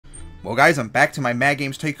Well guys, I'm back to my Mad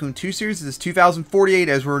Games Tycoon 2 series. This is 2048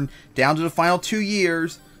 as we're down to the final 2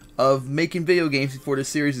 years of making video games before this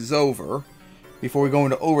series is over. Before we go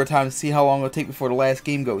into overtime to see how long it'll take before the last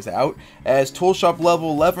game goes out. As Toolshop Level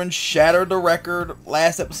 11 shattered the record.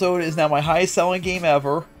 Last episode is now my highest selling game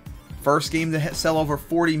ever. First game to sell over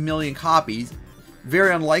 40 million copies.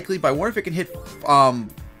 Very unlikely, but I wonder if it can hit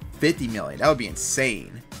 50 million. That would be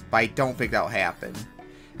insane. But I don't think that'll happen.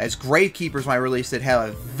 As Gravekeepers, when I released it, had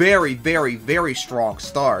a very, very, very strong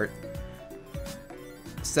start.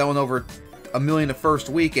 Selling over 1 million the first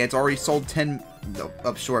week, and it's already sold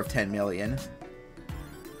up short of 10 million.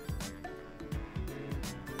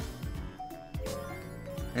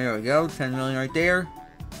 There we go, 10 million right there.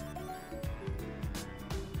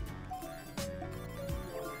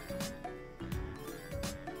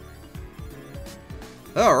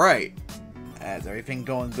 Alright. That's everything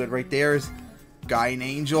going good right there. Is Guardian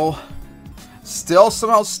Angel still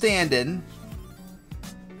somehow standing.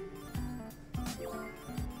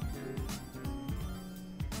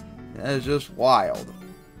 That is just wild.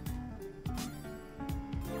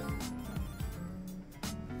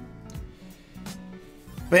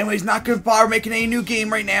 But anyways, not gonna bother making any new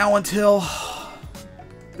game right now until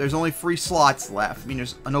there's only 3 slots left. I mean,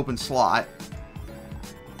 there's an open slot.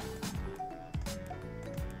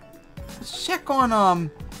 Let's check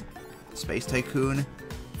on Space Tycoon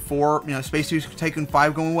 4, Space Tycoon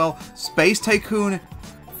 5 going well. Space Tycoon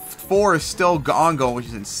 4 is still ongoing, which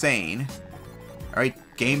is insane. Alright,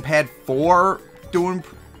 Gamepad 4 doing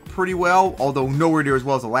pretty well, although nowhere near as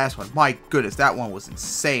well as the last one. My goodness, that one was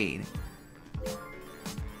insane.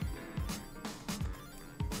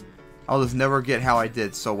 I'll just never get how I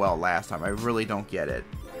did so well last time. I really don't get it.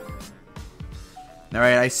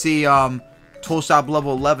 Alright, I see Toolshop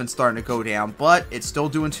Level 11 starting to go down, but it's still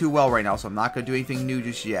doing too well right now, so I'm not going to do anything new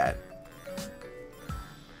just yet.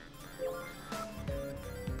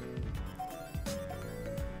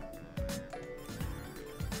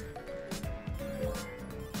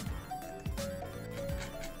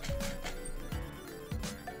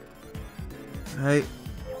 Alright.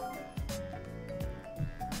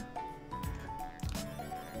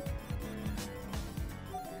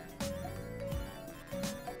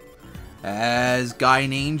 As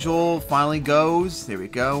Guardian Angel finally goes. There we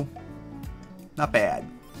go. Not bad.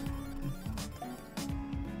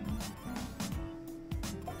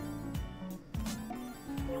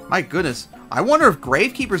 My goodness. I wonder if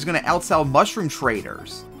Gravekeepers is going to outsell Mushroom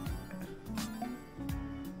Traders.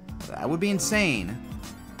 That would be insane.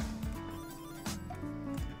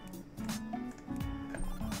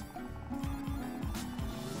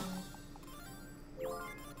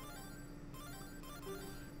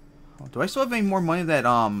 Do I still have any more money of that,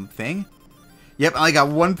 thing? Yep, I got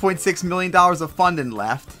 $1.6 million of funding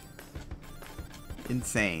left.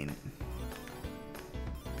 Insane.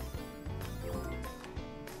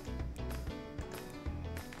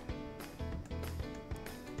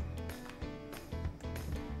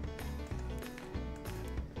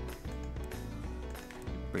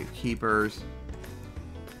 Gravekeepers.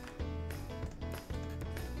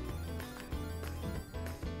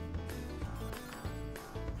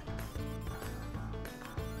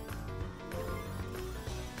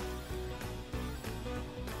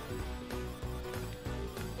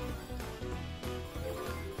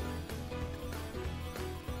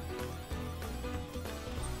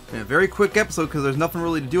 A very quick episode because there's nothing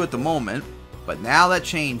really to do at the moment, but now that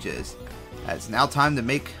changes. It's now time to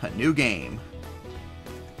make a new game.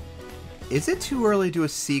 Is it too early to do a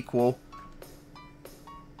sequel?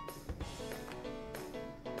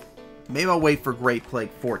 Maybe I'll wait for Great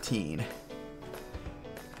Plague 14. I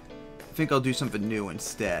think I'll do something new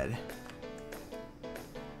instead.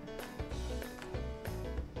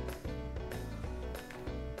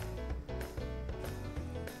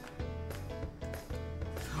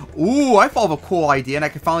 Ooh, I thought of a cool idea, and I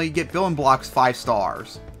can finally get building blocks 5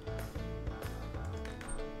 stars.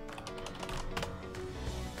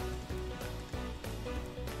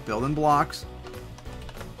 Building blocks.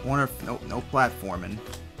 I wonder if... Nope, no platforming.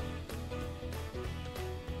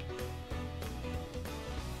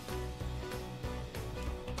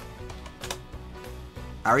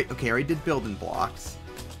 Alright, okay, I already did building blocks.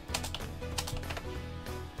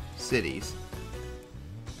 Cities.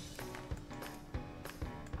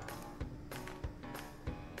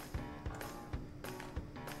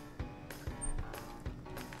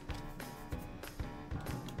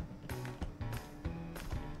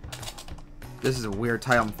 This is a weird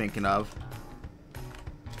title I'm thinking of.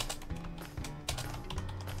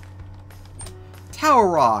 Tower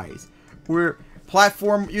Rise. We're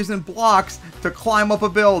platform using blocks to climb up a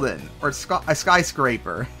building or a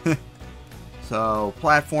skyscraper. So,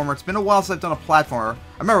 platformer. It's been a while since I've done a platformer.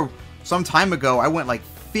 I remember some time ago, I went like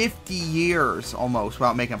 50 years almost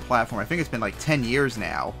without making a platform. I think it's been like 10 years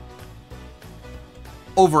now.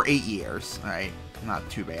 Over 8 years. Alright, not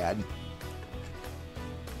too bad.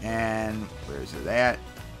 And where's it at?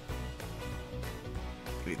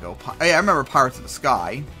 Here we go. Hey, I remember Pirates of the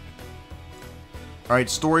Sky. Alright,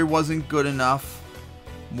 story wasn't good enough.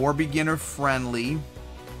 More beginner friendly.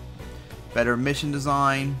 Better mission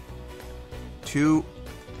design. Too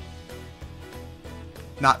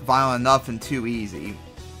not violent enough and too easy.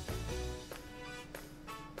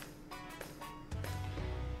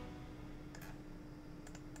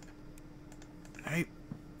 Alright.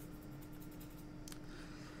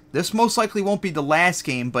 This most likely won't be the last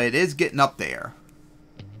game, but it is getting up there.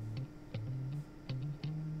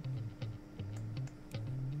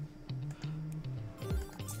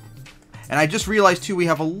 And I just realized, too, we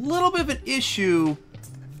have a little bit of an issue,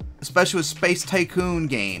 especially with Space Tycoon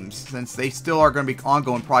games, since they still are going to be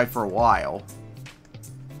ongoing probably for a while.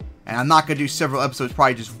 And I'm not going to do several episodes,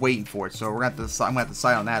 probably just waiting for it, so I'm going to have to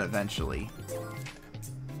decide on that eventually.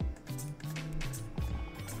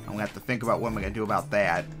 I'm going to have to think about what I'm going to do about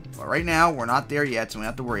that. But right now, we're not there yet, so we don't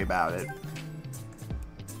have to worry about it.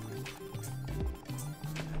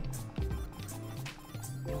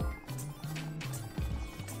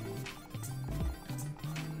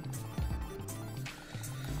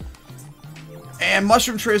 And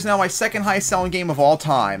Mushroom Tree is now my second highest selling game of all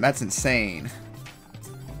time. That's insane.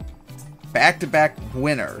 Back-to-back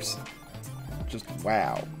winners. Just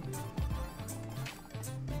wow.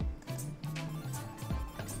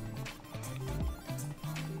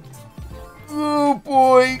 Oh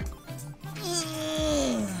boy.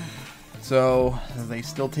 So they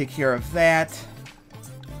still take care of that.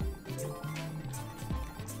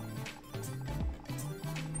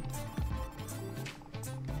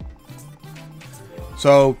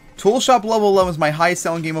 So, Tool Shop Level 11 is my highest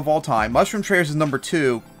selling game of all time. Mushroom Traders is number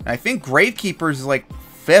 2. And I think Gravekeepers is like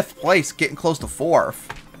 5th place, getting close to 4th.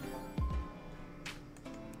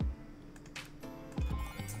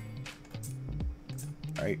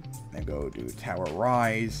 Alright, then go do Tower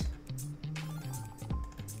Rise.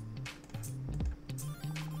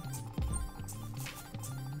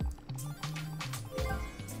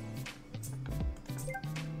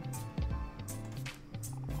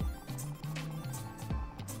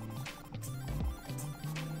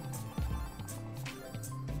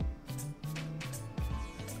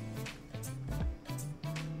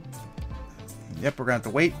 Yep, we're going to have to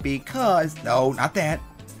wait because... No, not that.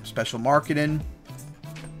 Special marketing.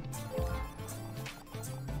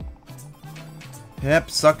 Yep,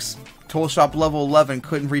 sucks. Tool Shop Level 11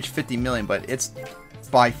 couldn't reach 50 million, but it's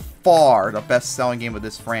by far the best-selling game of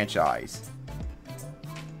this franchise.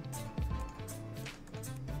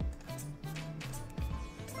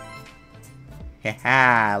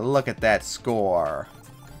 Haha, look at that score.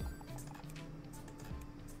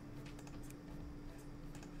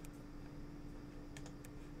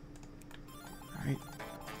 Alright.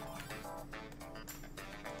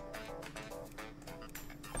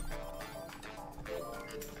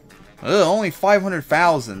 Only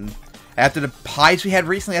 500,000. After the highs we had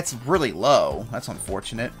recently, that's really low. That's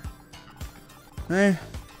unfortunate.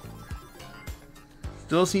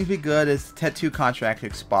 Still seems to be good as Tattoo contract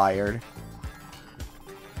expired.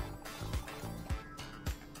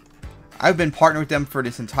 I've been partnered with them for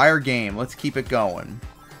this entire game. Let's keep it going.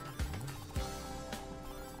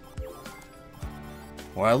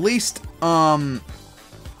 Well, at least,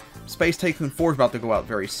 Space Tycoon 4 is about to go out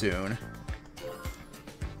very soon.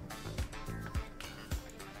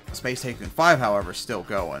 Space Tycoon 5, however, is still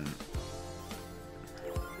going.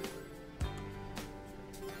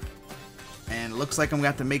 And it looks like I'm going to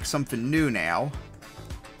have to make something new now.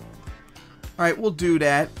 Alright, we'll do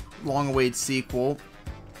that. Long-awaited sequel.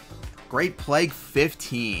 Great Plague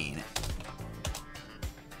 15.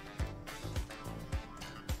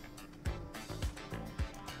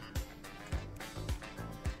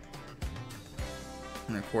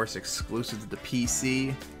 And of course, exclusive to the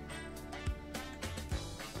PC.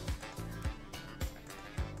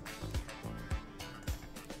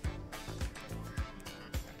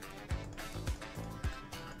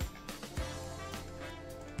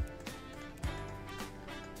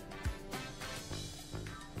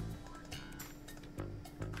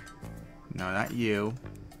 No, not you.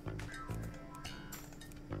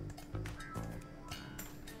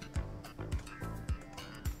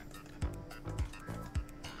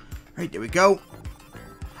 Alright, there we go.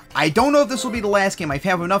 I don't know if this will be the last game. I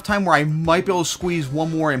have enough time where I might be able to squeeze one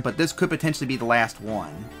more in, but this could potentially be the last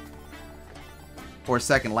one. Or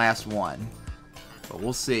second last one. But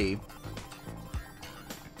we'll see.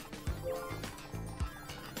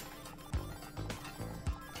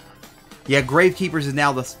 Yeah, Gravekeepers is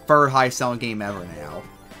now the third highest selling game ever now.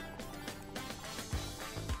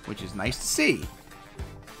 Which is nice to see.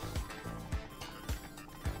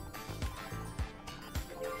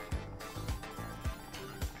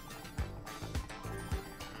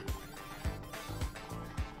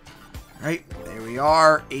 Alright, there we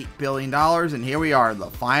are, $8 billion, and here we are, the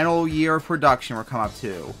final year of production we're coming up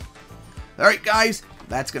to. Alright guys,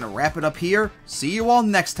 that's going to wrap it up here. See you all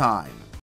next time.